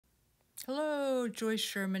Hello, Joyce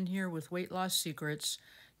Sherman here with Weight Loss Secrets,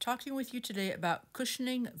 talking with you today about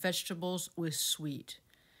cushioning vegetables with sweet.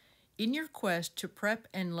 In your quest to prep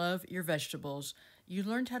and love your vegetables, you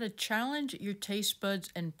learned how to challenge your taste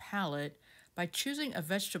buds and palate by choosing a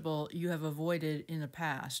vegetable you have avoided in the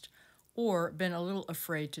past or been a little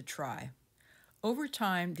afraid to try. Over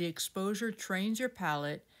time, the exposure trains your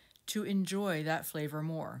palate to enjoy that flavor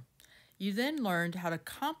more. You then learned how to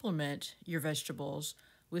complement your vegetables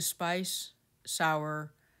with spice,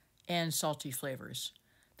 sour, and salty flavors.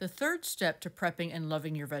 The third step to prepping and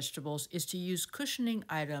loving your vegetables is to use cushioning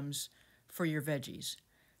items for your veggies.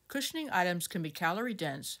 Cushioning items can be calorie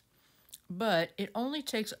dense, but it only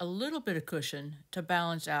takes a little bit of cushion to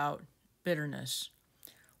balance out bitterness.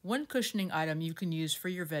 One cushioning item you can use for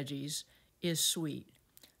your veggies is sweet.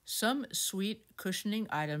 Some sweet cushioning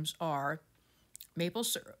items are maple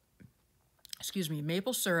syrup,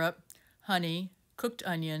 maple syrup, honey, cooked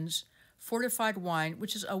onions, fortified wine,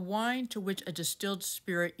 which is a wine to which a distilled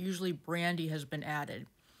spirit, usually brandy, has been added,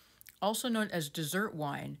 also known as dessert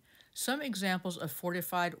wine. Some examples of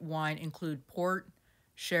fortified wine include port,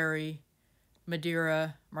 sherry,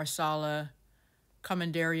 Madeira, Marsala,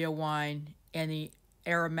 Commanderia wine, and the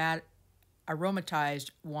aromatized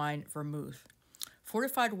wine vermouth.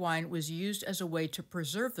 Fortified wine was used as a way to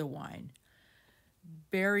preserve the wine.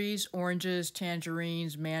 Berries, oranges,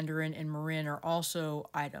 tangerines, mandarin, and marin are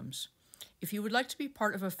also items. If you would like to be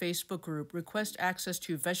part of a Facebook group, request access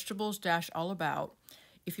to Vegetables All About.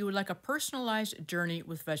 If you would like a personalized journey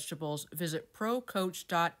with vegetables, visit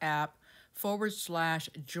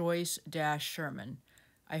procoach.app/Joyce Sherman.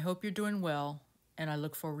 I hope you're doing well, and I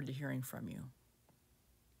look forward to hearing from you.